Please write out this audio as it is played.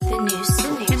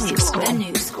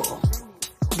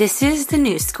This is The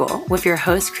New School with your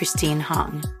host, Christine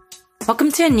Hong.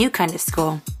 Welcome to a new kind of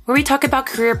school, where we talk about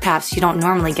career paths you don't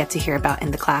normally get to hear about in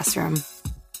the classroom.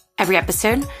 Every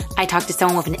episode, I talk to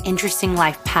someone with an interesting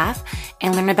life path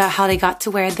and learn about how they got to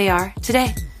where they are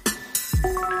today.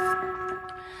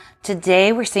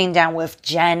 Today, we're sitting down with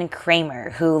Jen Kramer,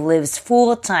 who lives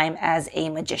full-time as a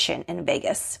magician in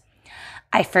Vegas.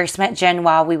 I first met Jen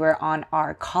while we were on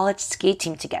our college ski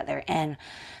team together, and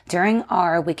during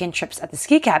our weekend trips at the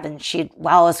ski cabin, she'd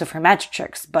wow us with her magic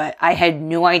tricks, but I had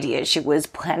no idea she was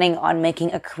planning on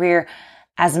making a career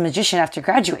as a magician after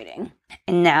graduating.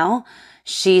 And now,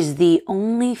 she's the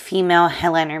only female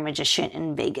headliner magician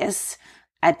in Vegas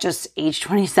at just age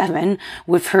 27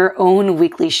 with her own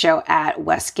weekly show at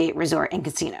Westgate Resort and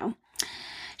Casino.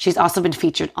 She's also been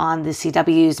featured on the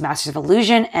CW's Masters of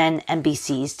Illusion and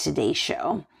NBC's Today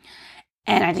Show.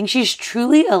 And I think she's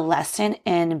truly a lesson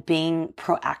in being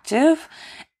proactive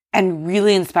and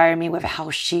really inspired me with how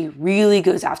she really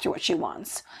goes after what she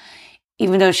wants.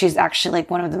 Even though she's actually like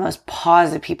one of the most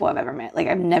positive people I've ever met. Like,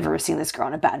 I've never seen this girl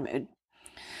in a bad mood.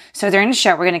 So during the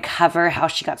show, we're going to cover how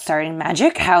she got started in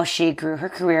magic, how she grew her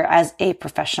career as a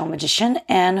professional magician,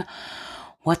 and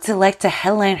what's it like to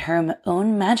headline her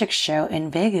own magic show in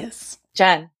Vegas.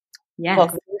 Jen, yes.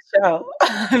 Welcome to the show.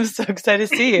 I'm so excited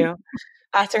to see you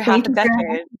after half a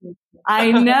decade.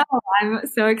 I know. I'm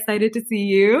so excited to see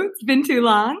you. It's been too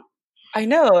long. I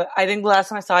know. I think the last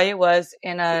time I saw you was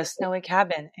in a snowy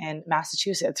cabin in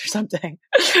Massachusetts or something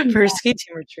for a ski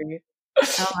team retreat.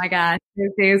 Oh my gosh.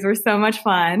 Those days were so much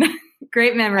fun.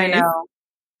 Great memories. I know.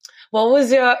 What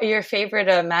was your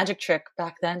favorite magic trick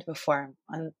back then to perform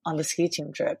on the ski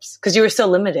team trips? Because you were so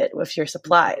limited with your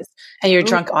supplies and your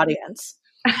drunk audience.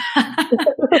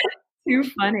 Too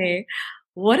funny.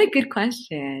 What a good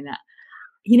question.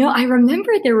 You know, I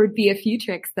remember there would be a few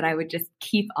tricks that I would just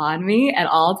keep on me at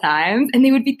all times. And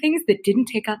they would be things that didn't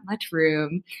take up much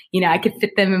room. You know, I could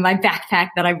fit them in my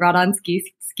backpack that I brought on ski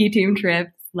team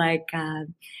trips. Like,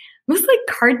 mostly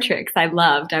card tricks I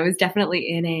loved. I was definitely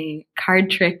in a card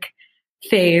trick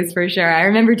phase for sure. I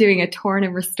remember doing a torn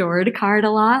and restored card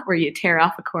a lot, where you tear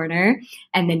off a corner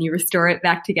and then you restore it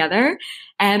back together.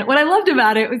 And what I loved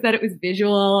about it was that it was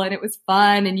visual and it was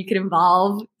fun, and you could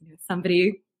involve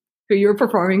somebody who you were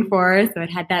performing for. So it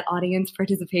had that audience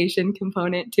participation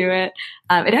component to it.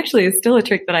 It actually is still a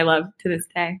trick that I love to this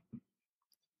day.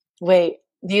 Wait,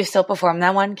 do you still perform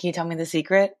that one? Can you tell me the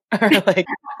secret? Or like,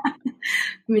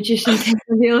 magician can't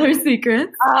reveal her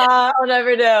secrets. I'll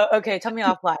never know. Okay, tell me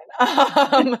offline.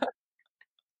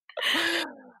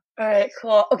 All right,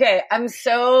 cool. Okay, I'm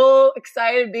so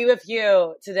excited to be with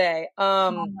you today.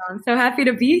 I'm so happy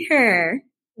to be here.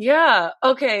 Yeah.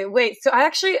 Okay. Wait. So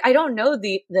I don't know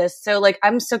this. So like,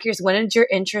 I'm so curious. When did your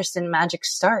interest in magic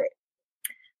start?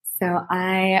 So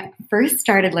I first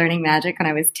started learning magic when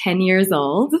I was 10 years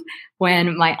old,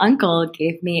 when my uncle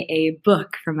gave me a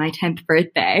book for my 10th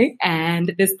birthday.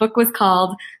 And this book was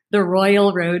called The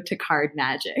Royal Road to Card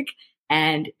Magic.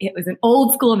 And it was an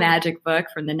old school magic book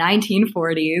from the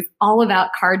 1940s, all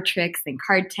about card tricks and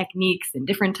card techniques and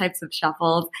different types of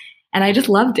shuffles. And I just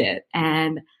loved it.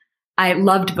 And I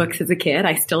loved books as a kid.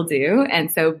 I still do. And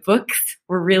so books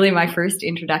were really my first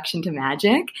introduction to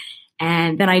magic.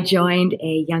 And then I joined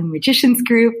a young magicians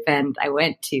group, and I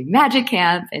went to magic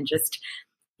camp and just,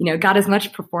 got as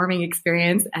much performing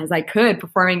experience as I could,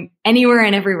 performing anywhere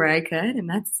and everywhere I could. And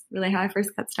that's really how I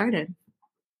first got started.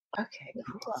 Okay,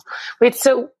 cool. Wait,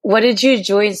 so what did you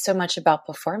enjoy so much about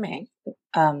performing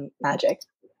magic?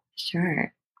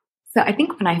 Sure. So I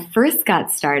think when I first got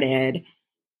started,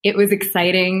 it was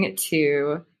exciting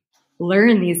to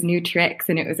learn these new tricks.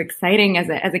 And it was exciting as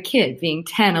a kid, being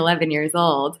 10, 11 years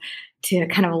old, to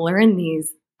kind of learn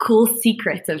these cool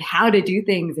secrets of how to do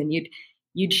things. And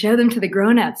you'd show them to the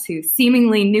grown-ups who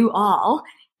seemingly knew all.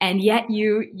 And yet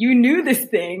you knew this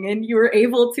thing and you were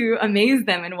able to amaze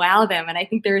them and wow them. And I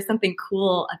think there was something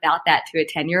cool about that to a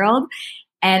 10-year-old.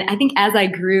 And I think as I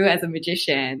grew as a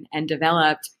magician and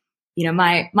developed,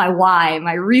 my why,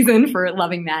 my reason for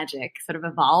loving magic sort of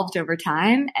evolved over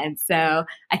time. And so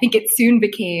I think it soon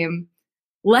became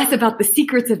less about the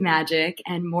secrets of magic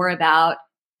and more about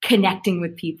connecting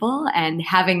with people and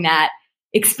having that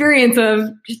experience of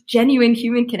just genuine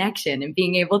human connection and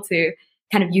being able to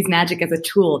kind of use magic as a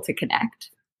tool to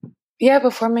connect. Yeah,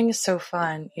 performing is so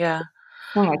fun. Yeah.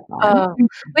 Oh my God.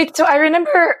 Wait, so I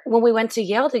remember when we went to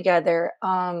Yale together,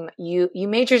 you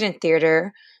majored in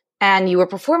theater and you were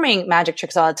performing magic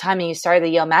tricks all the time, and you started the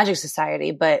Yale Magic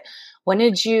Society. But when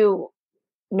did you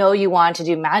know you wanted to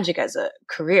do magic as a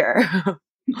career?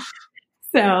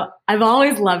 So I've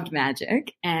always loved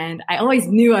magic, and I always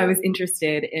knew I was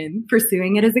interested in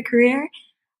pursuing it as a career.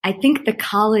 I think the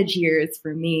college years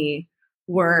for me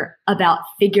were about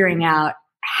figuring out,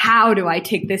 how do I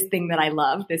take this thing that I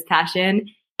love, this passion,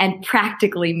 and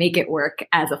practically make it work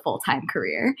as a full-time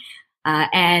career.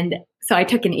 And so I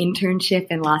took an internship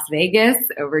in Las Vegas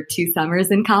over 2 summers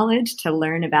in college to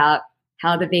learn about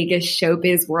how the Vegas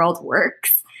showbiz world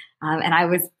works. And I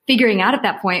was figuring out at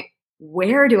that point,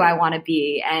 where do I want to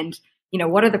be? And,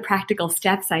 what are the practical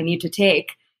steps I need to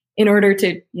take in order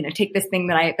to, take this thing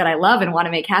that I love and want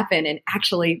to make happen and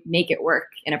actually make it work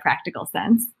in a practical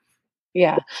sense.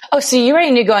 Yeah. Oh, so you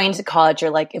already knew going into college,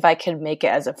 you're like, if I could make it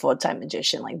as a full-time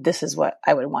magician, like this is what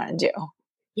I would want to do.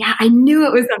 Yeah, I knew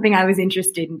it was something I was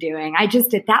interested in doing. I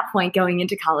just, at that point, going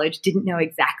into college, didn't know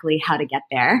exactly how to get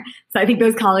there. So I think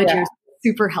those college years were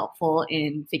super helpful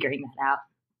in figuring that out.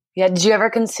 Yeah. Did you ever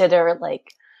consider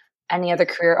like any other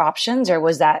career options, or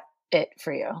was that it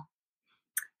for you?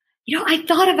 I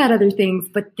thought about other things,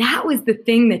 but that was the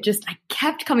thing that just I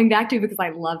kept coming back to because I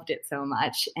loved it so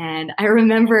much. And I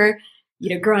remember,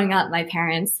 growing up, my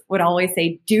parents would always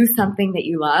say, do something that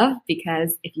you love,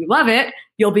 because if you love it,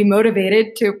 you'll be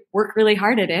motivated to work really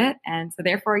hard at it. And so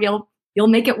therefore you'll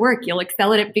make it work. You'll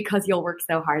excel at it because you'll work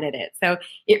so hard at it. So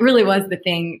it really was the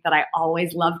thing that I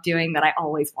always loved doing, that I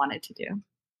always wanted to do.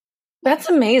 That's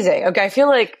amazing. Okay. I feel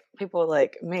like people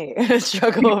like me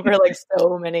struggle over like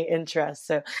so many interests.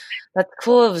 So that's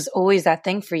cool. It was always that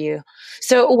thing for you.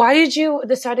 So why did you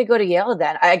decide to go to Yale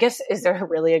then? I guess, is there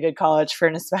really a good college for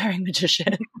an aspiring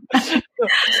magician?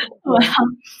 Well,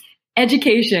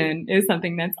 education is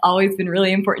something that's always been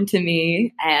really important to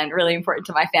me and really important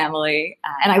to my family.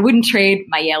 And I wouldn't trade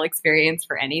my Yale experience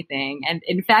for anything. And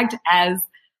in fact, as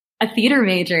a theater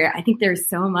major, I think there's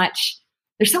so much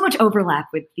overlap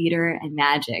with theater and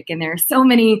magic, and there are so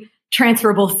many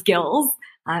transferable skills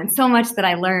and so much that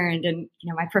I learned. And,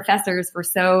 my professors were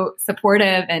so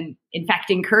supportive and, in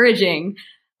fact, encouraging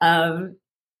of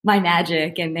my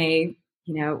magic. And they,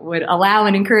 would allow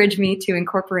and encourage me to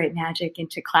incorporate magic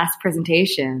into class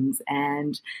presentations.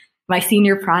 And my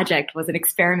senior project was an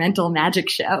experimental magic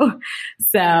show.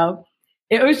 So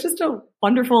it was just a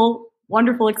wonderful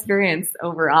experience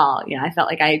overall. I felt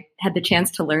like I had the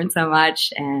chance to learn so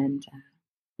much, and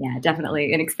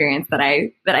definitely an experience that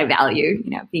I value,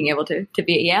 being able to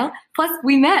be at Yale. Plus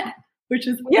we met, which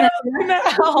is, we met.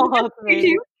 Oh,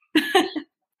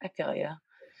 I feel you.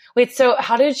 Wait, so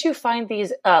how did you find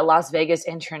these Las Vegas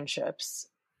internships?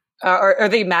 Are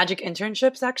they magic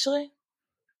internships actually?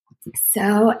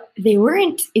 So they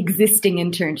weren't existing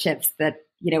internships that,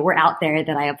 were out there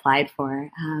that I applied for.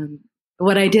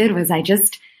 What I did was I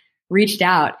just reached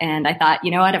out, and I thought,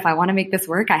 what, if I want to make this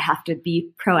work, I have to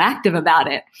be proactive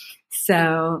about it.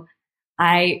 So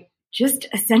I just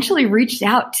essentially reached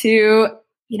out to,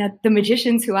 the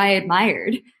magicians who I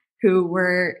admired, who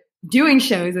were doing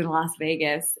shows in Las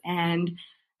Vegas. And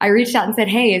I reached out and said,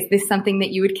 hey, is this something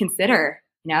that you would consider?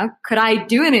 Could I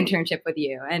do an internship with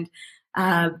you? And,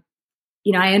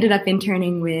 I ended up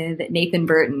interning with Nathan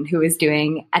Burton, who was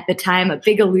doing, at the time, a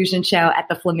big illusion show at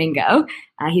the Flamingo.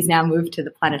 He's now moved to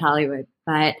the Planet Hollywood.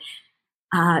 But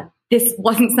this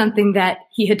wasn't something that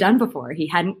he had done before. He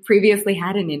hadn't previously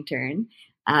had an intern,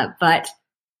 but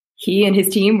he and his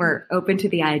team were open to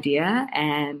the idea,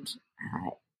 and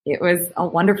it was a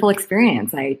wonderful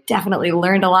experience. I definitely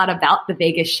learned a lot about the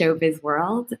Vegas showbiz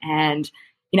world. And,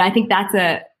 I think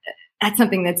that's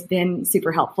something that's been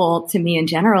super helpful to me in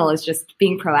general, is just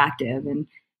being proactive and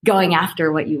going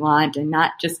after what you want and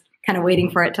not just kind of waiting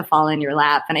for it to fall in your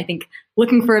lap. And I think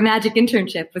looking for a magic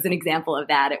internship was an example of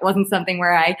that. It wasn't something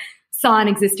where I saw an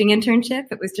existing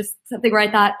internship. It was just something where I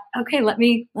thought, okay, let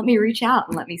me reach out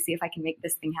and let me see if I can make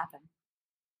this thing happen.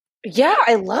 Yeah,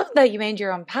 I love that you made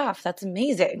your own path. That's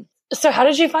amazing. So how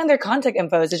did you find their contact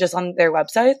info? Is it just on their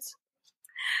websites?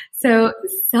 So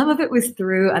some of it was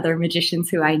through other magicians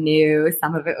who I knew.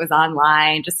 Some of it was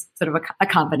online, just sort of a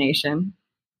combination.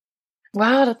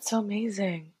 Wow, that's so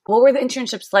amazing. What were the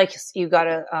internships like? You got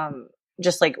to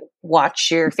just like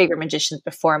watch your favorite magicians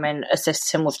perform and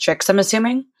assist him with tricks, I'm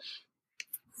assuming?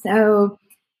 So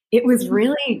it was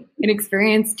really an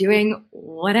experience doing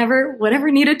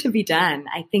whatever needed to be done.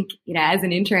 I think, as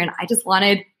an intern, I just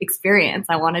wanted experience.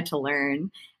 I wanted to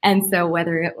learn. And so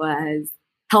whether it was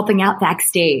helping out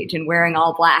backstage and wearing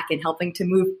all black and helping to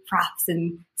move props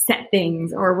and set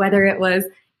things, or whether it was,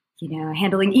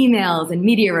 handling emails and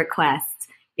media requests,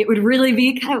 it would really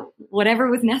be kind of whatever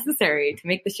was necessary to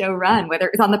make the show run, whether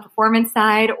it was on the performance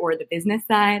side or the business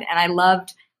side. And I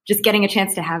loved just getting a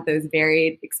chance to have those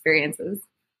varied experiences.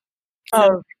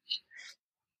 Oh,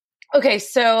 okay.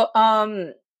 So,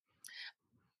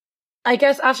 I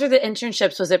guess after the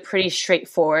internships, was it pretty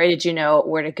straightforward? Did you know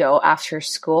where to go after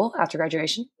school, after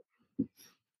graduation?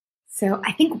 So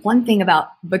I think one thing about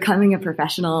becoming a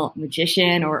professional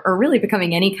magician or really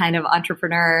becoming any kind of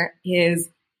entrepreneur is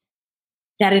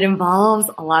that it involves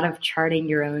a lot of charting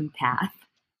your own path.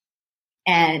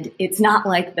 And it's not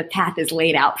like the path is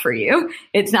laid out for you.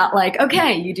 It's not like,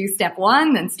 okay, you do step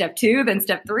 1, then step 2, then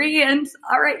step 3, and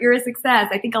all right, you're a success.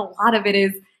 I think a lot of it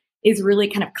is really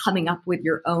kind of coming up with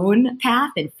your own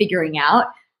path and figuring out,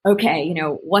 okay,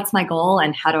 what's my goal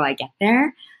and how do I get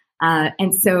there?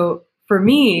 And so for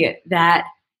me, that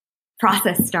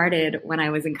process started when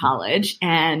I was in college,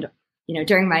 and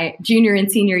during my junior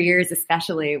and senior years,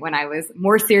 especially when I was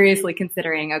more seriously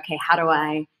considering, okay, how do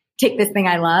I take this thing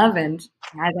I love and,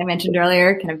 as I mentioned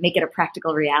earlier, kind of make it a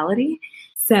practical reality.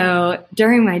 So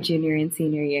during my junior and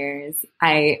senior years,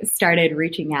 I started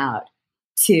reaching out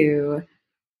to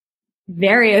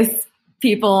various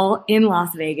people in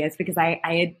Las Vegas because I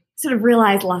had sort of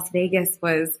realized Las Vegas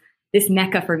was this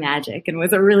mecca for magic and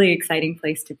was a really exciting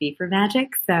place to be for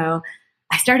magic. So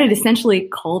I started essentially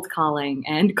cold calling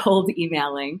and cold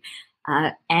emailing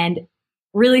and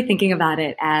really thinking about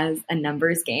it as a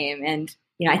numbers game. And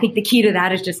I think the key to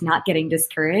that is just not getting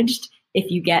discouraged if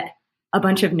you get a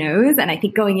bunch of no's. And I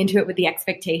think going into it with the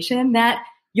expectation that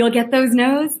you'll get those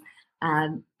no's.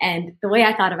 And the way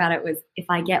I thought about it was if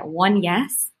I get one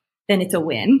yes, then it's a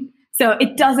win. So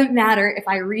it doesn't matter if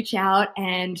I reach out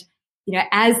and,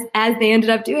 as they ended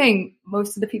up doing,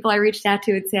 most of the people I reached out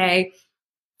to would say,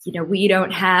 we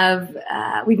don't have,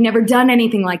 we've never done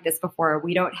anything like this before.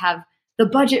 We don't have the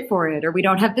budget for it, or we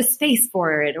don't have the space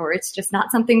for it, or it's just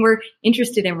not something we're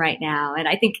interested in right now. And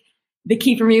I think the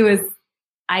key for me was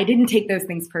I didn't take those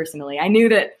things personally. I knew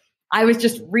that I was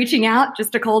just reaching out,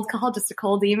 just a cold call, just a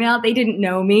cold email. They didn't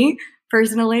know me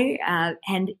personally.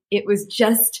 And it was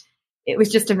just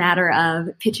a matter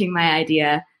of pitching my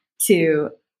idea to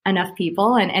enough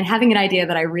people and having an idea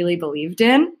that I really believed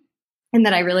in and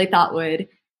that I really thought would,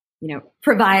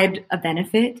 provide a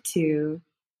benefit to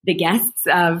the guests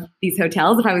of these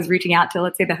hotels. If I was reaching out to,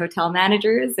 let's say, the hotel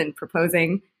managers and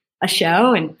proposing a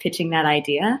show and pitching that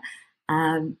idea,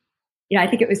 I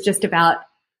think it was just about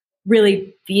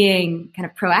really being kind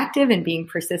of proactive and being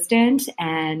persistent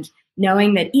and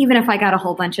knowing that even if I got a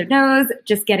whole bunch of no's,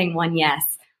 just getting one yes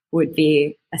would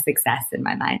be a success in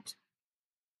my mind.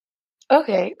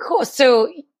 Okay, cool.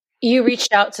 So you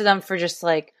reached out to them for just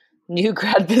like new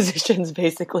grad positions,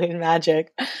 basically, in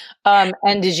magic. And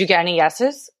did you get any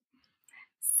yeses?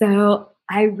 So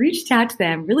I reached out to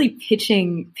them, really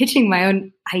pitching my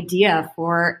own idea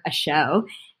for a show,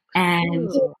 and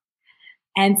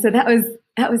so that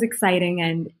was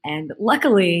exciting. And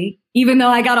luckily, even though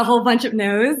I got a whole bunch of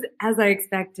no's as I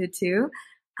expected to,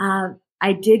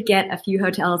 I did get a few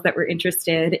hotels that were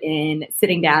interested in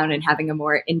sitting down and having a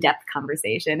more in-depth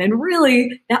conversation. And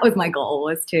really, that was my goal,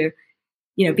 was to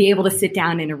be able to sit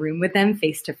down in a room with them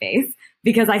face to face,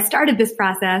 because I started this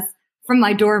process from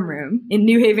my dorm room in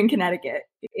New Haven, Connecticut.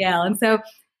 Yeah. And so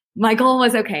my goal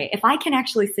was, okay, if I can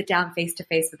actually sit down face to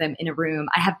face with them in a room,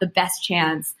 I have the best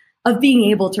chance of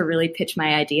being able to really pitch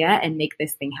my idea and make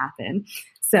this thing happen.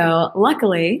 So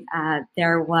luckily,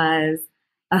 there was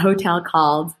a hotel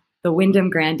called the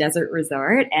Wyndham Grand Desert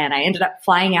Resort, and I ended up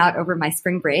flying out over my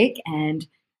spring break and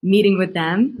meeting with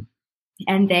them.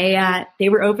 And they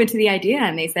were open to the idea,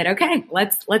 and they said, okay,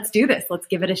 let's do this. Let's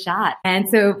give it a shot. And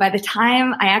so by the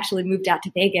time I actually moved out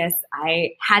to Vegas,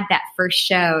 I had that first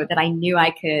show that I knew I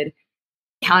could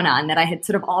count on, that I had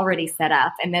sort of already set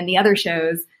up. And then the other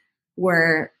shows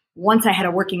were, once I had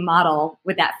a working model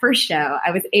with that first show, I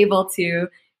was able to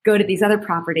go to these other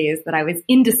properties that I was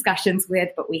in discussions with,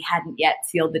 but we hadn't yet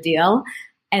sealed the deal,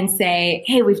 and say,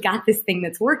 hey, we've got this thing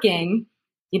that's working.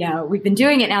 We've been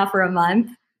doing it now for a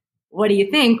month. What do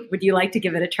you think? Would you like to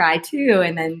give it a try too?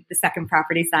 And then the second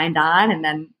property signed on, and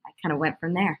then I kind of went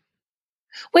from there.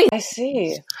 Wait, I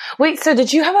see. Wait, so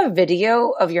did you have a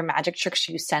video of your magic tricks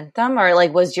you sent them, or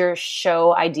like was your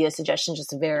show idea suggestion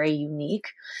just very unique?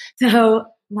 So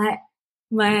my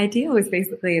idea was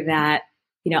basically that,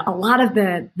 a lot of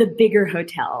the bigger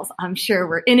hotels, I'm sure,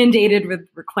 were inundated with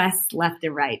requests left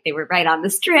and right. They were right on the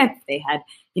strip. They had,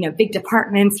 big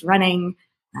departments running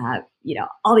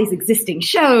all these existing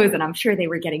shows, and I'm sure they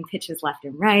were getting pitches left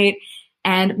and right.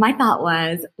 And my thought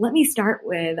was, let me start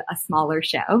with a smaller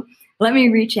show. Let me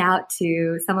reach out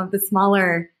to some of the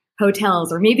smaller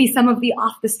hotels, or maybe some of the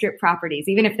off the strip properties,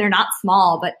 even if they're not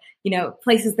small, but,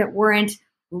 places that weren't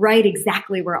right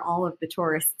exactly where all of the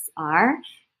tourists are.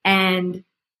 And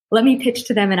let me pitch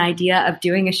to them an idea of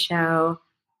doing a show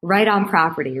right on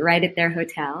property, right at their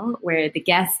hotel, where the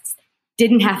guests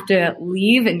didn't have to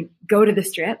leave and go to the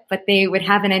Strip, but they would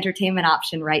have an entertainment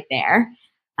option right there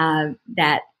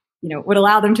that would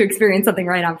allow them to experience something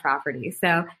right on property.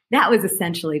 So that was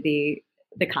essentially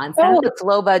the concept. Oh, it's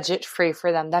low budget, free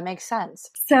for them. That makes sense.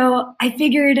 So I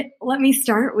figured, let me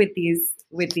start with these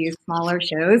smaller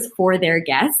shows for their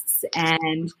guests.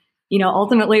 And,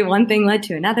 ultimately one thing led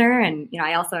to another. And,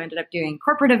 I also ended up doing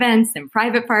corporate events and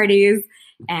private parties.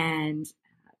 And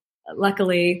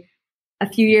luckily, a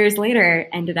few years later,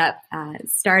 ended up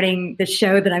starting the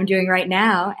show that I'm doing right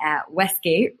now at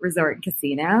Westgate Resort and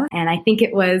Casino. And I think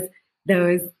it was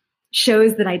those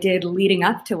shows that I did leading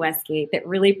up to Westgate that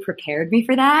really prepared me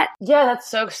for that. Yeah, that's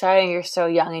so exciting. You're so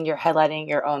young and you're headlining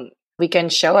your own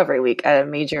weekend show every week at a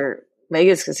major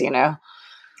Vegas casino.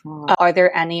 Are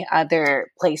there any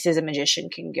other places a magician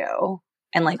can go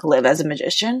and live as a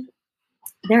magician?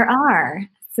 There are.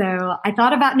 So I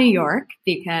thought about New York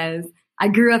because I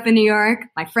grew up in New York.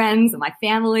 My friends and my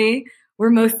family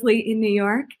were mostly in New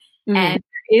York. Mm-hmm. And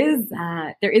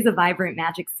there is a vibrant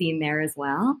magic scene there as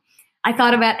well. I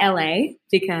thought about LA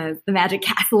because the Magic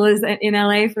Castle is in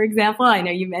LA, for example. I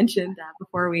know you mentioned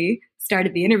before we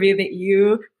started the interview that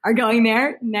you are going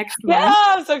there next month. Yeah,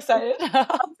 I'm so excited.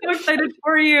 I'm so excited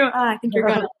for you. I think you're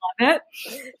going to love it.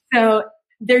 So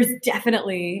there's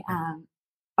definitely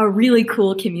a really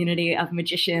cool community of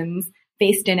magicians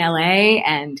based in LA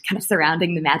and kind of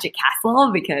surrounding the Magic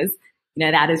Castle because,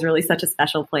 that is really such a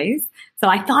special place. So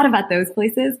I thought about those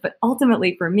places, but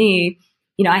ultimately for me,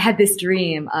 I had this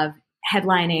dream of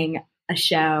headlining a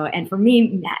show. And for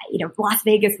me, Las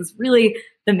Vegas was really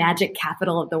the magic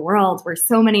capital of the world where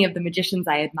so many of the magicians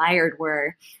I admired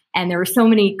were. And there were so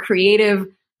many creative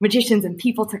magicians and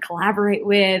people to collaborate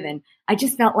with. And I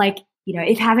just felt like,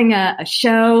 if having a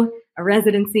show, a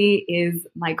residency is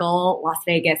my goal, Las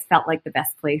Vegas felt like the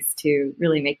best place to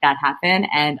really make that happen.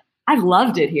 And I've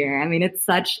loved it here. I mean, it's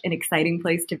such an exciting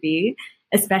place to be,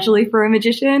 especially for a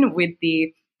magician with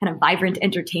the kind of vibrant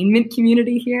entertainment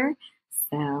community here.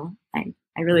 So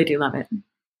I really do love it.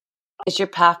 Is your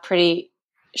path pretty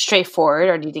straightforward,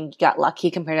 or do you think you got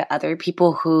lucky compared to other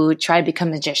people who try to become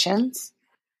magicians?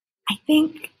 I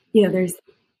think,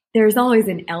 there's always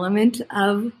an element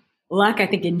of luck, I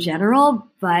think, in general,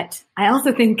 but I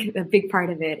also think a big part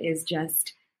of it is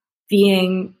just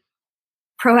being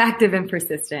proactive and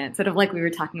persistent, sort of like we were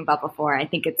talking about before. I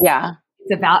think it's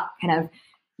about kind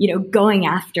of, going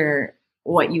after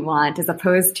what you want as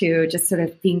opposed to just sort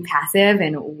of being passive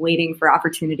and waiting for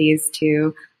opportunities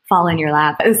to fall in your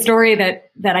lap. A story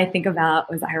that I think about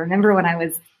was I remember when I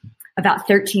was about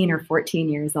 13 or 14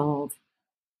 years old,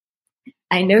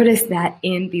 I noticed that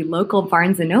in the local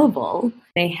Barnes & Noble,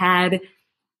 they had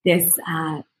this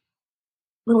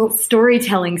little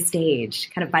storytelling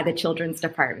stage kind of by the children's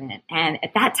department. And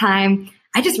at that time,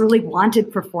 I just really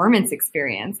wanted performance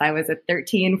experience. I was a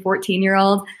 13,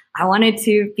 14-year-old. I wanted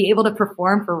to be able to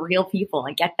perform for real people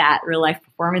and get that real life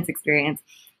performance experience.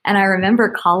 And I remember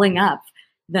calling up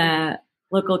the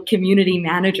local community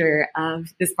manager of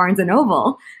this Barnes &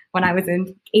 Noble when I was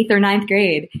in 8th or 9th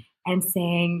grade and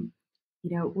saying,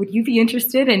 would you be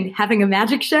interested in having a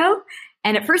magic show?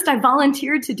 And at first I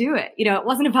volunteered to do it. It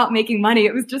wasn't about making money.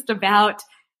 It was just about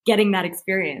getting that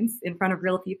experience in front of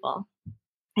real people.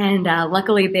 And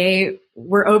luckily they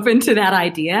were open to that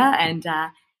idea. And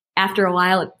after a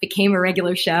while, it became a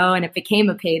regular show and it became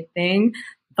a paid thing.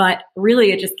 But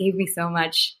really, it just gave me so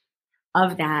much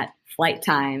of that flight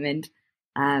time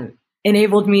and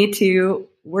enabled me to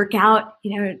work out,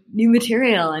 new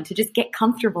material and to just get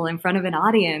comfortable in front of an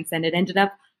audience. And it ended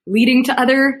up leading to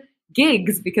other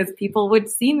gigs because people would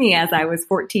see me as I was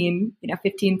 14,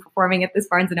 15 performing at this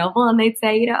Barnes & Noble, and they'd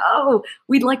say, oh,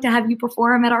 we'd like to have you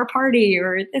perform at our party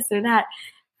or this or that.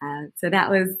 So that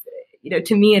was,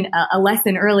 to me, a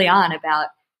lesson early on about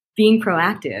being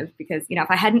proactive because,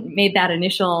 if I hadn't made that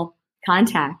initial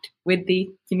contact with the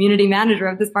community manager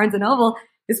of this Barnes & Noble,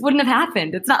 this wouldn't have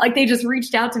happened. It's not like they just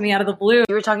reached out to me out of the blue.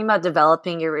 You were talking about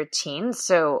developing your routine.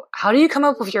 So how do you come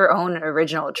up with your own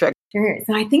original trick? Sure.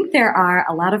 So I think there are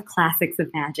a lot of classics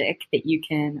of magic that you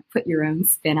can put your own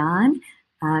spin on.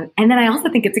 And then I also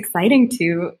think it's exciting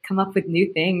to come up with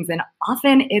new things. And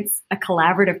often it's a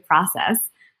collaborative process.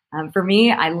 For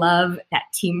me, I love that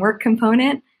teamwork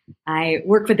component. I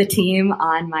work with a team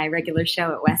on my regular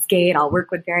show at Westgate. I'll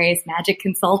work with various magic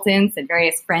consultants and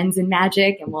various friends in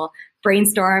magic, and we'll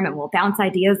brainstorm and we'll bounce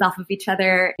ideas off of each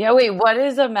other. Yeah, wait, what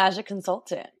is a magic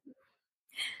consultant?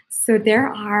 So there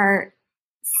are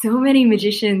so many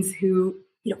magicians who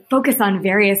focus on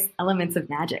various elements of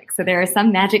magic. So there are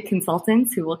some magic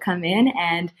consultants who will come in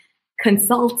and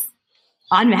consult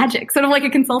on magic, sort of like a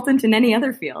consultant in any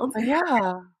other field.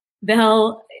 Yeah.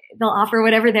 They'll they'll offer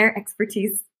whatever their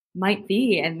expertise might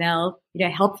be, and they'll,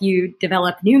 help you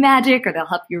develop new magic, or they'll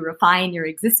help you refine your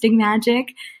existing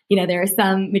magic. There are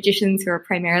some magicians who are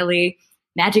primarily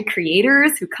magic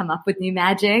creators who come up with new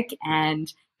magic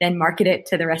and then market it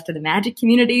to the rest of the magic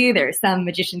community. There are some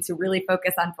magicians who really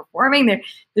focus on performing.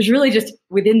 There's really just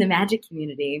within the magic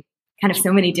community kind of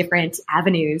so many different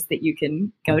avenues that you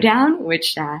can go down,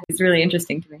 which is really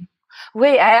interesting to me.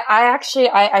 Wait,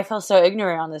 I feel so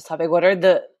ignorant on this topic. What are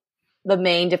the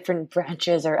main different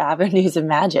branches or avenues of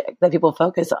magic that people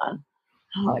focus on?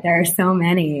 Oh, there are so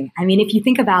many. I mean, if you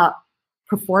think about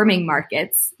performing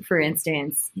markets, for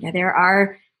instance, there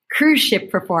are cruise ship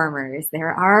performers,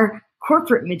 there are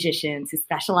corporate magicians who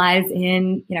specialize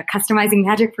in, customizing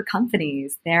magic for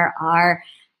companies. There are,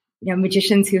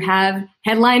 magicians who have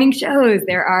headlining shows.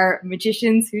 There are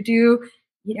magicians who do,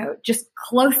 just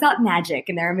close-up magic.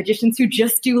 And there are magicians who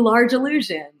just do large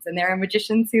illusions. And there are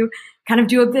magicians who kind of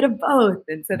do a bit of both.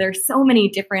 And so there's so many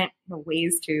different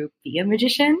ways to be a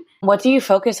magician. What do you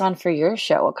focus on for your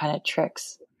show? What kind of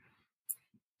tricks?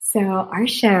 So our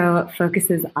show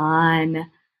focuses on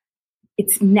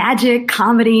it's magic,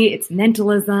 comedy, it's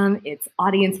mentalism, it's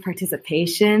audience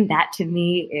participation. That to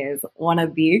me is one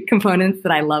of the components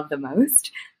that I love the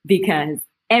most, because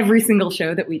every single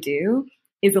show that we do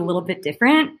is a little bit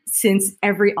different since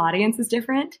every audience is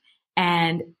different.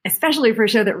 And especially for a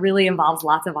show that really involves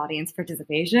lots of audience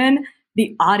participation,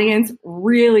 the audience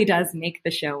really does make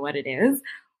the show what it is,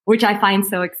 which I find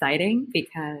so exciting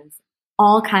because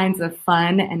all kinds of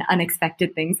fun and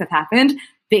unexpected things have happened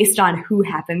based on who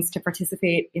happens to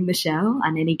participate in the show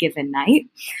on any given night.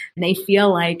 And they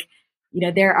feel like,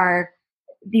 there are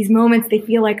these moments they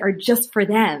feel like are just for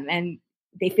them. And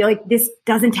they feel like this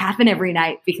doesn't happen every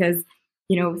night because,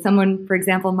 someone, for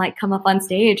example, might come up on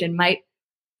stage and might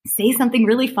say something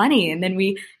really funny. And then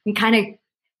we can kind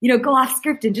of, go off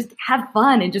script and just have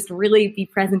fun and just really be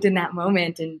present in that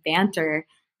moment and banter.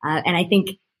 And I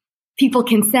think people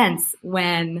can sense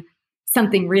when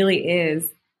something really is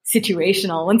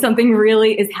situational, when something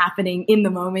really is happening in the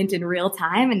moment in real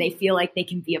time, and they feel like they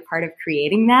can be a part of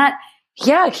creating that.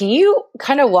 Yeah. Can you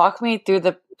kind of walk me through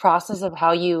the process of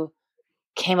how you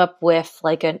came up with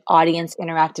like an audience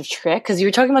interactive trick? Because you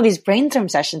were talking about these brainstorm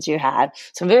sessions you had.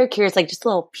 So I'm very curious, like just a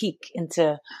little peek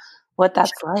into what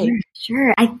that's like.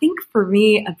 Sure. I think for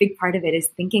me, a big part of it is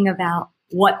thinking about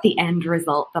what the end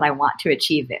result that I want to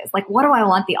achieve is. Like, what do I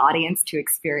want the audience to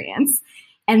experience?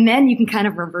 And then you can kind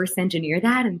of reverse engineer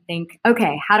that and think,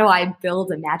 okay, how do I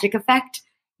build a magic effect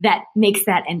that makes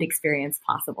that end experience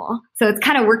possible? So it's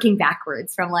kind of working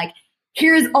backwards from like,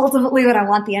 here's ultimately what I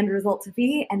want the end result to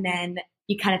be. And then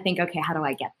you kind of think, okay, how do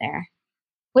I get there?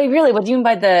 Wait, really? What do you mean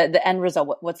by the end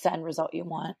result? What's the end result you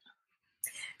want?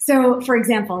 So for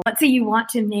example, let's say you want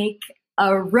to make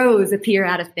a rose appear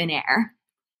out of thin air,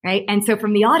 right? And so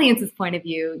from the audience's point of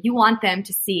view, you want them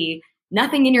to see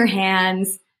nothing in your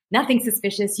hands, nothing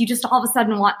suspicious. You just all of a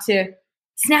sudden want to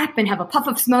snap and have a puff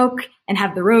of smoke and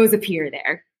have the rose appear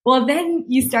there. Well, then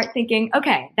you start thinking,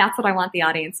 okay, that's what I want the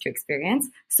audience to experience.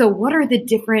 So what are the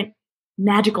different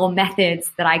magical methods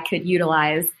that I could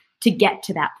utilize to get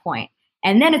to that point?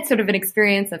 And then it's sort of an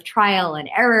experience of trial and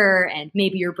error, and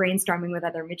maybe you're brainstorming with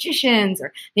other magicians,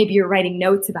 or maybe you're writing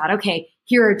notes about, okay,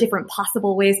 here are different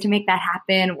possible ways to make that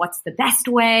happen. What's the best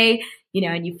way?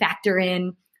 And you factor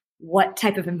in what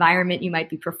type of environment you might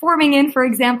be performing in, for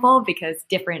example, because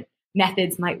different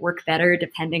methods might work better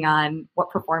depending on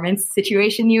what performance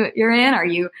situation you're in. Are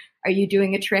you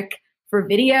doing a trick for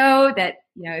video that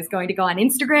is going to go on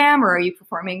Instagram, or are you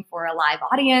performing for a live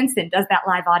audience? And does that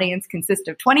live audience consist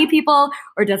of 20 people,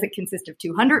 or does it consist of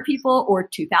 200 people or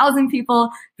 2,000 people?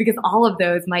 Because all of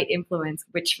those might influence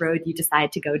which road you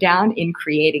decide to go down in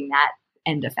creating that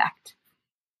end effect.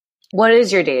 What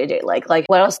is your day-to-day like? Like,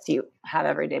 what else do you have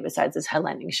every day besides this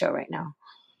headlining show right now?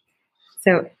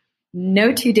 So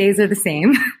no 2 days are the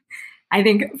same. I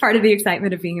think part of the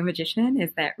excitement of being a magician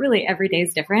is that really every day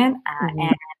is different.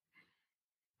 And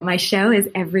my show is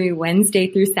every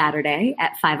Wednesday through Saturday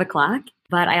at 5:00.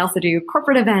 But I also do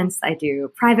corporate events. I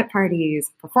do private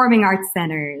parties, performing arts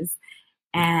centers.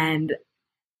 And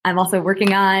I'm also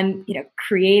working on,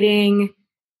 creating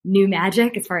new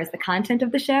magic as far as the content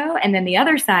of the show. And then the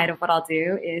other side of what I'll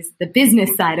do is the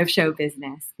business side of show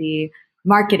business, the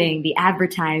marketing, the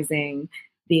advertising,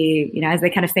 the, as they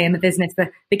kind of say in the business,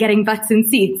 the getting butts in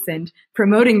seats and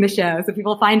promoting the show so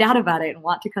people find out about it and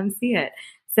want to come see it.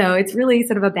 So it's really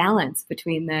sort of a balance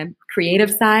between the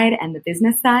creative side and the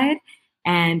business side.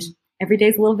 And every day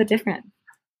is a little bit different.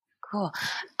 Cool.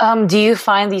 Do you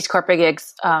find these corporate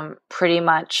gigs pretty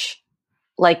much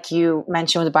like you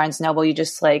mentioned with Barnes Noble, you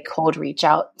just like cold reach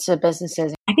out to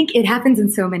businesses? I think it happens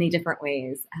in so many different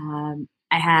ways.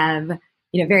 I have,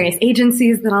 various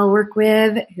agencies that I'll work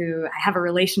with who I have a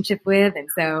relationship with. And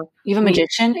so you have a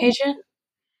magician agent?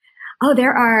 Oh,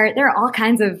 there are all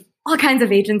kinds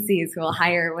of agencies who will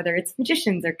hire, whether it's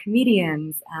magicians or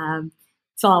comedians.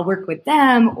 So I'll work with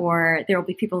them, or there will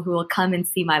be people who will come and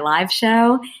see my live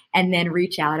show and then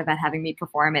reach out about having me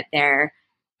perform at their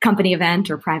company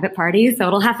event or private party. So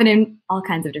it'll happen in all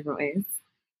kinds of different ways.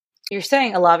 You're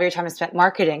saying a lot of your time is spent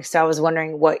marketing. So I was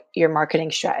wondering what your marketing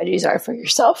strategies are for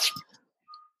yourself.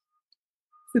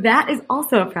 So that is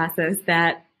also a process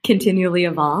that continually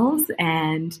evolves.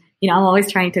 And, I'm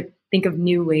always trying to think of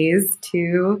new ways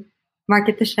to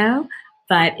market the show,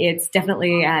 but it's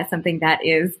definitely something that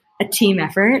is a team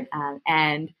effort.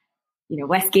 And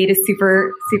Westgate is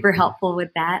super, super helpful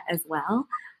with that as well.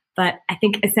 But I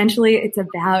think essentially it's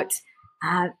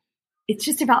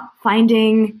just about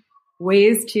finding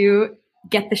ways to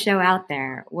get the show out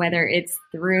there, whether it's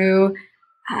through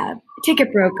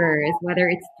ticket brokers, whether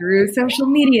it's through social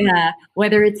media,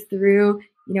 whether it's through,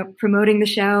 promoting the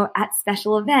show at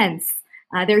special events.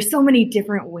 There's so many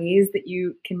different ways that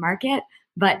you can market,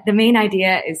 but the main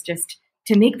idea is just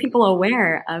to make people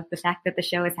aware of the fact that the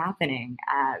show is happening.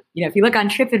 If you look on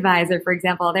TripAdvisor, for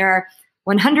example, there are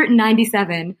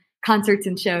 197 concerts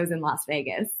and shows in Las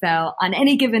Vegas. So on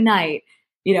any given night,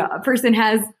 a person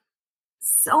has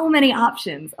so many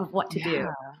options of what to do.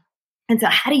 And so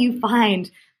how do you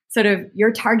find sort of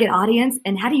your target audience,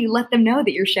 and how do you let them know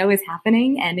that your show is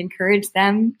happening and encourage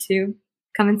them to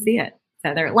come and see it?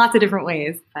 So there are lots of different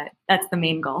ways, but that's the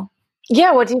main goal.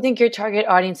 Yeah. What do you think your target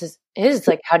audience is?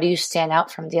 Like, how do you stand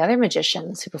out from the other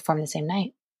magicians who perform the same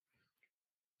night?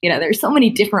 There's so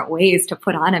many different ways to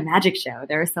put on a magic show.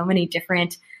 There are so many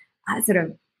different sort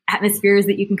of atmospheres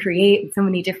that you can create, and so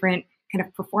many different kind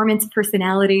of performance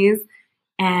personalities.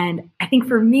 And I think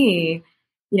for me,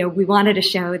 we wanted a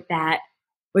show that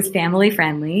was family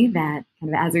friendly, that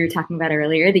kind of, as we were talking about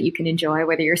earlier, that you can enjoy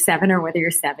whether you're 7 or whether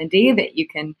you're 70, that you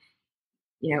can,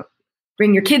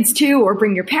 bring your kids to or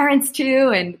bring your parents to,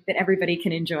 and that everybody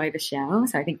can enjoy the show.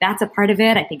 So I think that's a part of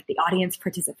it. I think the audience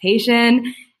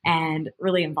participation and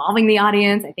really involving the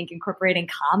audience. I think incorporating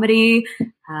comedy.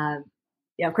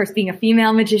 Of course, being a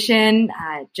female magician,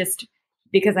 just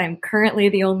because I'm currently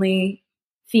the only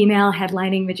female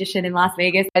headlining magician in Las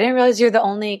Vegas. I didn't realize you're the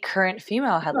only current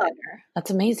female headliner.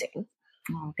 That's amazing.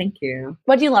 Oh, thank you.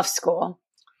 When you left school,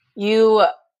 you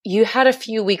had a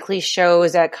few weekly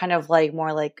shows at kind of like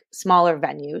more like smaller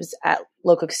venues at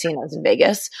local casinos in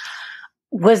Vegas.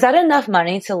 Was that enough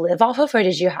money to live off of, or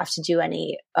did you have to do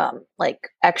any like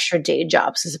extra day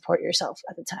jobs to support yourself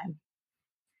at the time?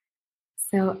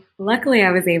 So luckily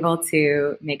I was able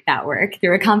to make that work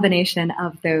through a combination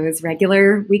of those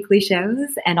regular weekly shows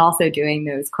and also doing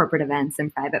those corporate events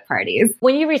and private parties.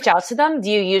 When you reach out to them,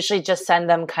 do you usually just send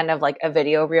them kind of like a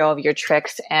video reel of your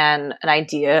tricks and an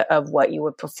idea of what you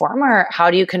would perform, or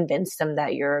how do you convince them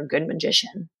that you're a good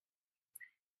magician?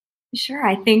 Sure.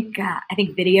 I think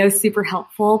video is super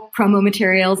helpful. Promo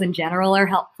materials in general are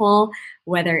helpful,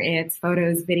 whether it's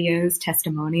photos, videos,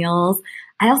 testimonials.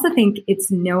 I also think it's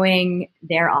knowing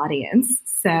their audience.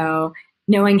 So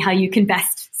knowing how you can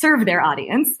best serve their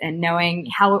audience and knowing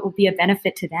how it will be a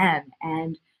benefit to them,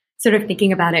 and sort of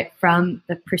thinking about it from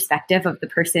the perspective of the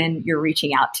person you're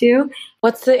reaching out to.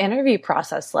 What's the interview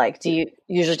process like? Do you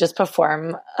usually just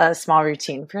perform a small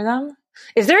routine for them?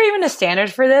 Is there even a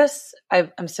standard for this?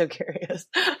 I'm so curious.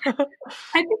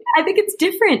 I think it's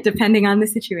different depending on the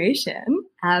situation.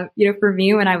 For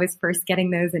me, when I was first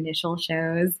getting those initial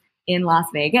shows in Las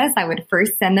Vegas, I would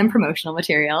first send them promotional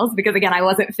materials because, again, I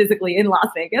wasn't physically in Las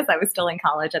Vegas. I was still in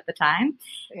college at the time.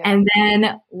 Yeah. And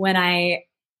then when I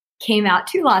came out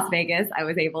to Las Vegas, I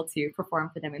was able to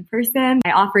perform for them in person.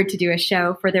 I offered to do a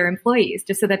show for their employees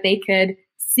just so that they could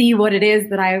see what it is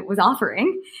that I was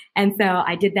offering. And so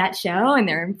I did that show and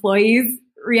their employees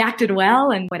reacted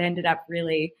well. And what ended up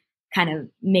really kind of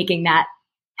making that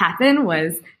happen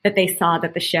was that they saw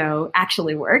that the show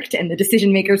actually worked and the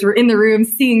decision makers were in the room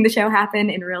seeing the show happen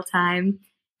in real time.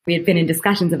 We had been in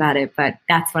discussions about it, but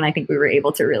that's when I think we were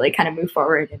able to really kind of move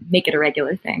forward and make it a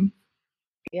regular thing.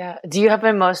 Yeah. Do you have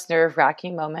a most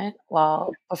nerve-wracking moment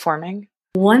while performing?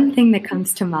 One thing that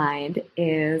comes to mind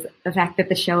is the fact that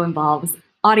the show involves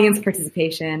audience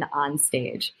participation on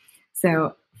stage.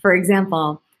 So, for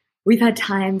example, we've had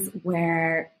times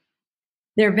where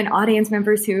there have been audience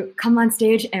members who come on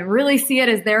stage and really see it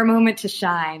as their moment to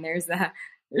shine. There's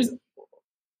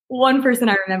one person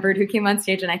I remembered who came on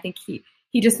stage and I think he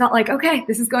just felt like, okay,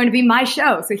 this is going to be my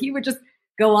show. So he would just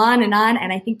go on. And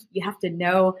I think you have to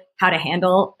know how to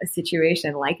handle a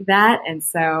situation like that. And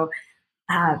so,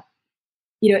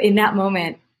 in that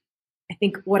moment, I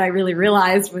think what I really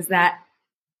realized was that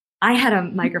I had a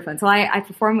microphone. So I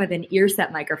perform with an ear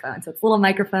set microphone. So it's a little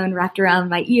microphone wrapped around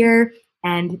my ear,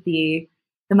 and the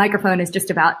microphone is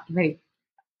just about maybe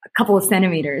a couple of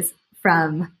centimeters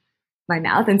from my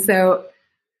mouth. And so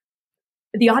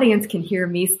the audience can hear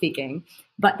me speaking,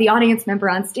 but the audience member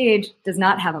on stage does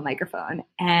not have a microphone.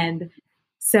 And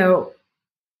so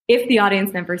if the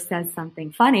audience member says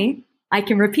something funny, I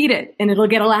can repeat it and it'll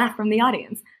get a laugh from the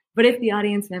audience. But if the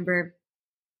audience member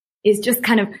is just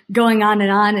kind of going on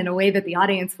and on in a way that the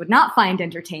audience would not find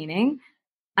entertaining,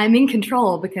 I'm in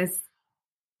control because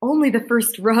only the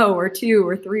first row or 2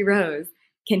 or 3 rows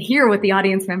can hear what the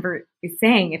audience member is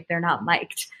saying if they're not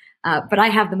mic'd. But I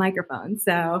have the microphone,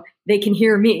 so they can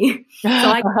hear me. So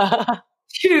I can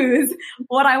choose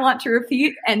what I want to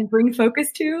repeat and bring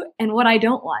focus to and what I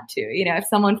don't want to. If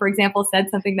someone, for example, said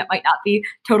something that might not be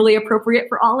totally appropriate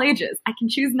for all ages, I can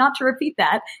choose not to repeat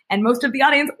that. And most of the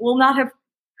audience will not have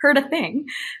heard a thing.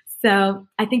 So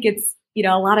I think it's,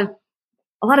 a lot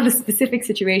of the specific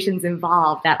situations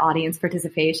involve that audience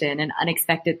participation and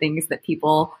unexpected things that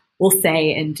people will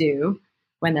say and do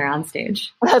when they're on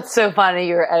stage. That's so funny.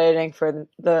 You were editing for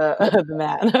the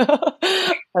man.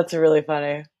 That's really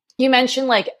funny. You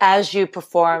mentioned as you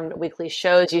performed weekly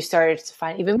shows, you started to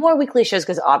find even more weekly shows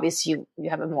because obviously you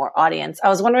have a more audience. I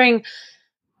was wondering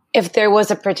if there was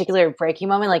a particular breaking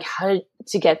moment, how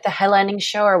to get the headlining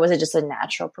show, or was it just a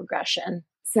natural progression?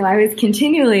 So I was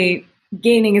continually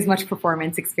gaining as much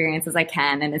performance experience as I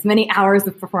can and as many hours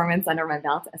of performance under my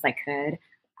belt as I could.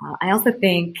 I also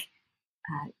think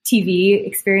TV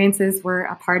experiences were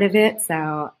a part of it.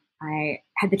 So I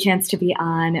had the chance to be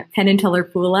on Penn and Teller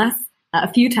Fool Us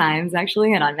a few times,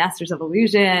 actually, and on Masters of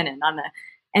Illusion and on the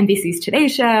NBC's Today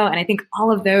Show. And I think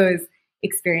all of those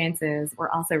experiences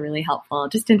were also really helpful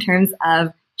just in terms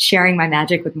of sharing my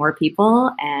magic with more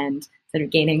people and sort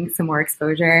of gaining some more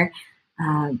exposure.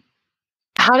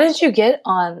 How did you get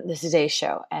on the Today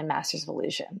Show and Masters of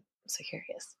Illusion? I'm so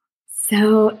curious.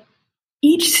 So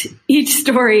each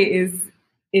story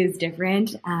is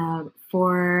different.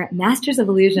 For Masters of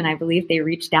Illusion, I believe they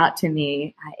reached out to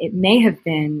me. It may have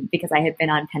been because I had been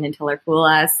on Penn and Teller Fool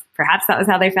Us. Perhaps that was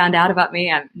how they found out about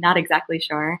me. I'm not exactly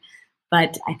sure.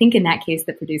 But I think in that case,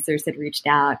 the producers had reached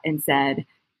out and said,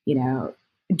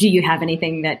 do you have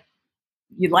anything that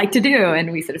you'd like to do?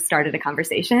 And we sort of started a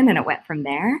conversation and it went from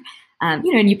there.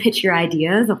 And you pitch your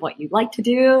ideas of what you'd like to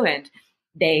do, and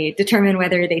they determine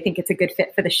whether they think it's a good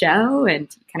fit for the show, and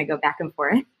kind of go back and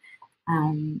forth.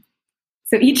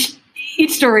 So each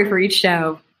story for each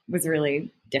show was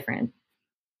really different.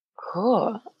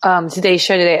 Cool. Today's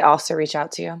Show, did they also reach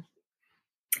out to you?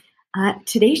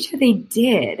 Today's Show, they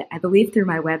did, I believe, through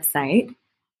my website.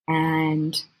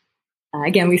 And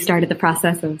again, we started the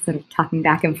process of sort of talking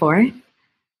back and forth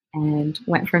and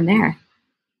went from there.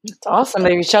 That's awesome.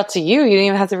 They reached out to you. You didn't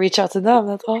even have to reach out to them.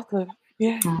 That's awesome.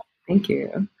 Yeah. Thank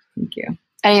you. Thank you.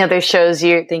 Any other shows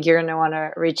you think you're going to want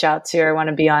to reach out to or want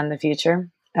to be on in the future?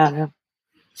 I don't know.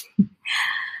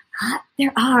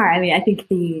 There are. I think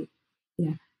the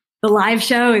live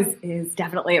show is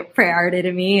definitely a priority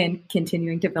to me, and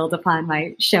continuing to build upon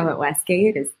my show at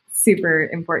Westgate is super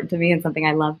important to me and something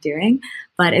I love doing.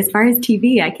 But as far as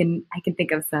TV, I can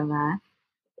think of some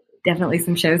definitely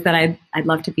some shows that I'd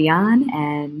love to be on,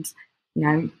 and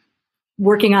I'm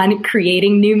working on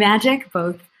creating new magic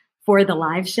both for the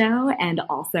live show and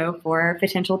also for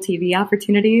potential TV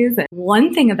opportunities.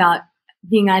 One thing about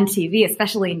being on TV,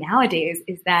 especially nowadays,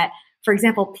 is that, for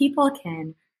example, people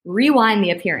can rewind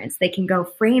the appearance. They can go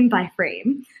frame by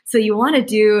frame. So you want to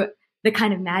do the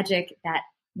kind of magic that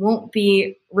won't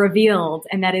be revealed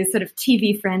and that is sort of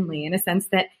TV friendly, in a sense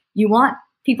that you want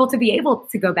people to be able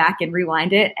to go back and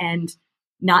rewind it and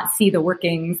not see the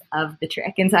workings of the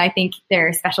trick. And so I think there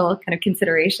are special kind of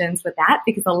considerations with that,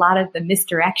 because a lot of the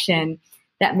misdirection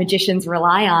that magicians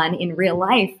rely on in real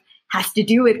life has to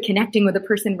do with connecting with a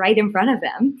person right in front of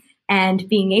them and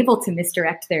being able to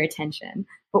misdirect their attention.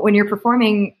 But when you're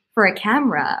performing for a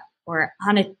camera or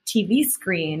on a TV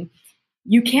screen,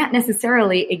 you can't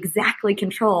necessarily exactly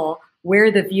control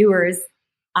where the viewer's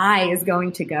eye is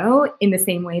going to go in the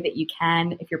same way that you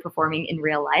can if you're performing in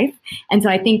real life. And so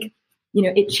I think,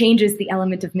 it changes the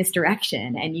element of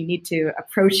misdirection, and you need to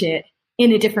approach it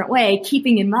in a different way,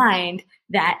 keeping in mind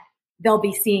that they'll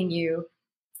be seeing you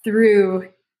through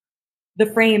the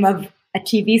frame of a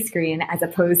TV screen as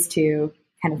opposed to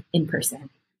kind of in person.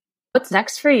 What's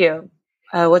next for you?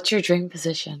 What's your dream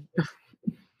position?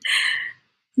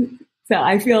 So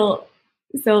I feel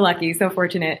so lucky, so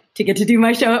fortunate to get to do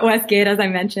my show at Westgate. As I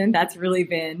mentioned, that's really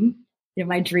been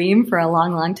my dream for a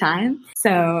long, long time.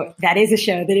 So that is a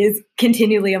show that is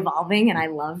continually evolving, and I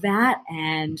love that.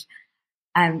 And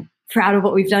I'm proud of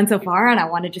what we've done so far, and I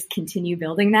want to just continue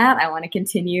building that. I want to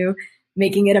continue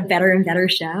making it a better and better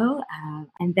show.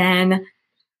 And then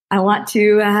I want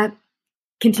to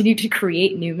continue to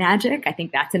create new magic. I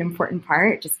think that's an important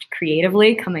part, just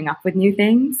creatively coming up with new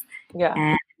things.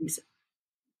 Yeah.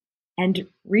 And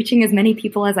reaching as many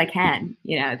people as I can.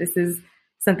 This is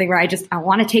something where I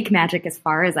want to take magic as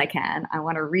far as I can. I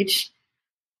want to reach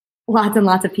lots and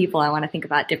lots of people. I want to think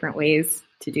about different ways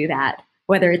to do that,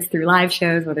 whether it's through live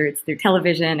shows, whether it's through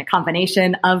television, a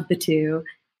combination of the two.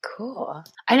 Cool.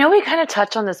 I know we kind of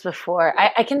touched on this before.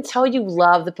 I can tell you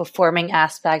love the performing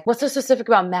aspect. What's so specific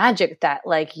about magic that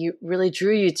you really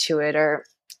drew you to it? Or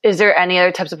is there any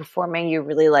other types of performing you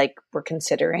really were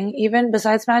considering even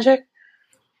besides magic?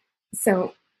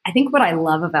 So I think what I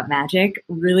love about magic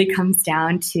really comes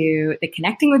down to the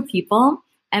connecting with people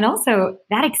and also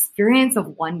that experience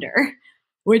of wonder,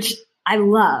 which I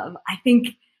love. I think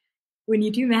when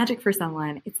you do magic for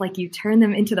someone, it's like you turn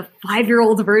them into the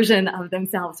 5-year-old version of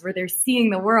themselves where they're seeing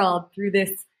the world through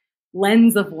this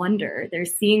lens of wonder. They're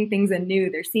seeing things anew.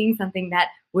 They're seeing something that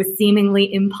was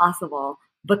seemingly impossible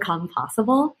become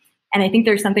possible. And I think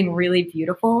there's something really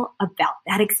beautiful about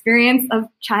that experience of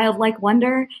childlike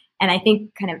wonder. And I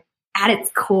think kind of at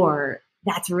its core,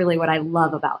 that's really what I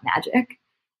love about magic,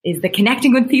 is the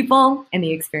connecting with people and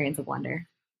the experience of wonder.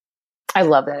 I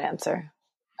love that answer.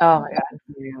 Oh my God.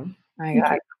 Yeah. My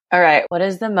God. All right. What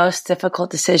is the most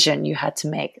difficult decision you had to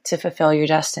make to fulfill your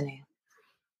destiny?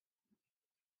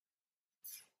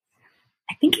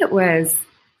 I think it was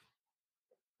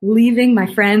leaving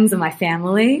my friends and my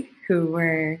family who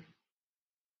were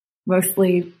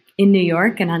mostly in New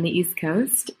York and on the East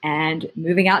Coast and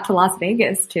moving out to Las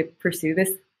Vegas to pursue this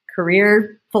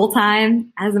career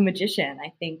full-time as a magician.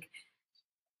 I think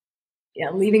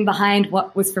leaving behind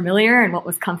what was familiar and what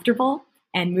was comfortable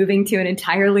and moving to an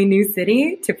entirely new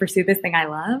city to pursue this thing I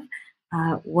love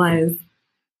was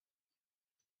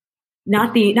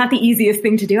not the easiest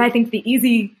thing to do. I think the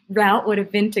easy route would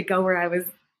have been to go where I was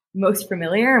most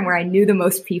familiar and where I knew the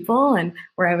most people and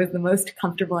where I was the most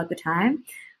comfortable at the time.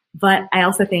 But I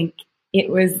also think it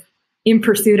was in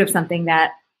pursuit of something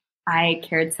that I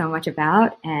cared so much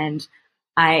about. And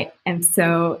I am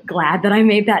so glad that I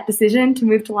made that decision to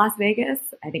move to Las Vegas.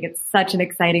 I think it's such an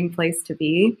exciting place to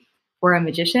be for a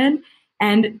magician.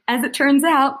 And as it turns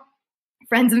out,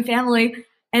 friends and family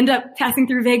end up passing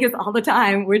through Vegas all the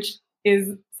time, which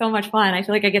is so much fun. I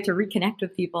feel like I get to reconnect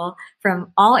with people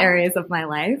from all areas of my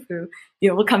life who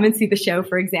will come and see the show,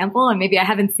 for example, and maybe I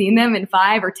haven't seen them in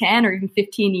 5 or 10 or even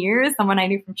 15 years, someone I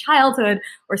knew from childhood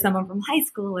or someone from high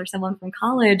school or someone from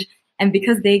college. And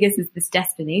because Vegas is this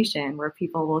destination where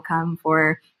people will come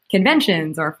for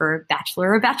conventions or for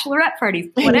bachelor or bachelorette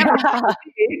parties, whatever,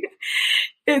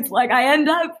 it's like I end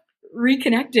up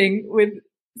reconnecting with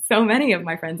so many of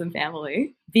my friends and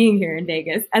family being here in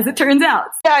Vegas, as it turns out.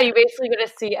 Yeah, you basically get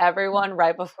to see everyone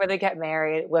right before they get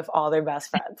married with all their best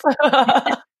friends.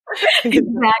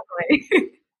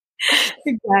 Exactly.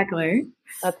 Exactly.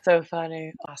 That's so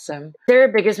funny. Awesome. Is there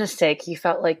a biggest mistake you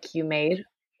felt like you made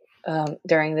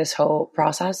during this whole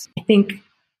process? I think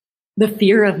the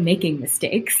fear of making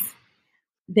mistakes.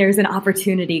 There's an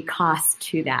opportunity cost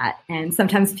to that. And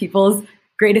sometimes people's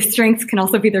greatest strengths can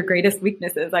also be their greatest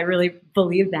weaknesses. I really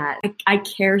believe that. I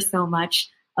care so much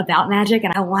about magic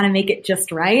and I want to make it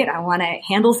just right. I want to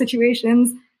handle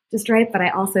situations just right. But I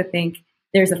also think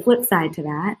there's a flip side to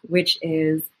that, which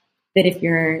is that if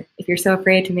you're so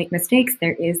afraid to make mistakes,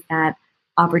 there is that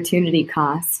opportunity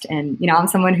cost. And,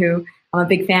 I'm a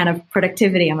big fan of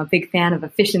productivity. I'm a big fan of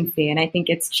efficiency. And I think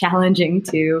it's challenging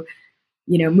to,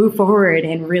 move forward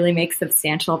and really make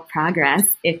substantial progress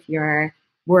if you're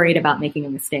worried about making a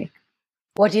mistake.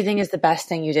 What do you think is the best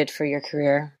thing you did for your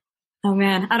career? Oh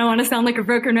man, I don't want to sound like a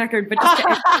broken record, but just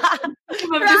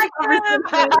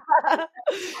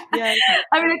yeah.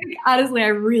 I think honestly, I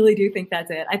really do think that's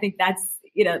it. I think that's,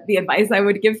 the advice I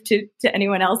would give to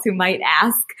anyone else who might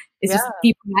ask is just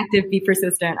be proactive, be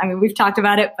persistent. I mean, we've talked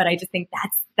about it, but I just think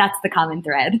that's the common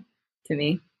thread to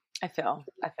me. I feel.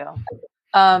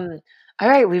 All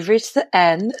right, we've reached the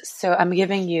end, so I'm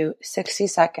giving you 60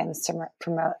 seconds to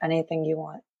promote anything you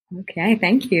want. Okay,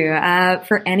 thank you.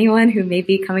 For anyone who may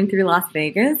be coming through Las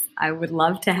Vegas, I would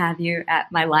love to have you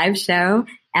at my live show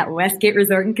at Westgate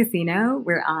Resort and Casino.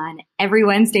 We're on every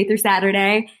Wednesday through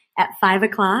Saturday at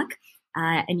 5:00.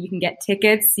 And you can get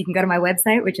tickets. You can go to my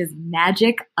website, which is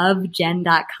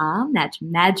magicofjen.com. That's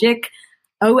magic,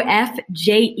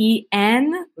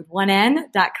 OFJEN, with one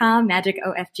N.com,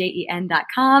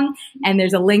 magicofjen.com. And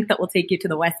there's a link that will take you to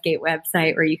the Westgate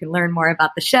website where you can learn more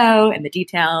about the show and the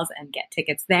details and get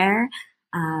tickets there.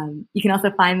 You can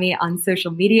also find me on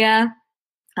social media,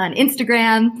 on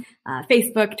Instagram,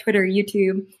 Facebook, Twitter,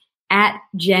 YouTube, at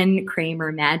Jen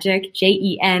Kramer Magic,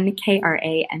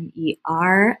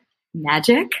 JenKramer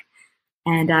Magic.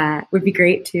 And would be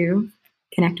great to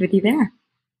connect with you there.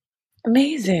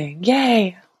 Amazing.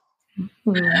 Yay.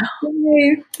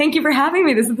 Yay. Thank you for having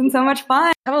me. This has been so much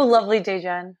fun. Have a lovely day,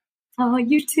 Jen. Oh,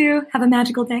 you too. Have a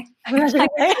magical day. Have a magical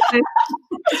day.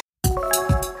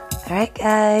 All right,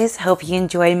 guys. Hope you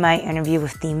enjoyed my interview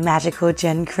with the magical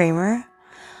Jen Kramer.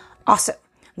 Also,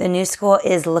 the new school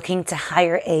is looking to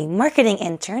hire a marketing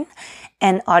intern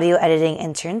and audio editing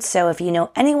intern. So if you know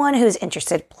anyone who's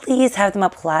interested, please have them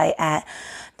apply at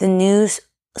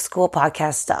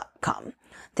thenewschoolpodcast.com.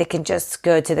 They can just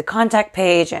go to the contact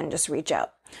page and just reach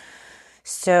out.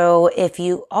 So if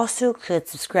you also could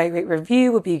subscribe, rate,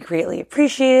 review would be greatly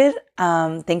appreciated.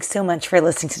 Thanks so much for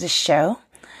listening to the show.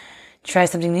 Try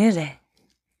something new today.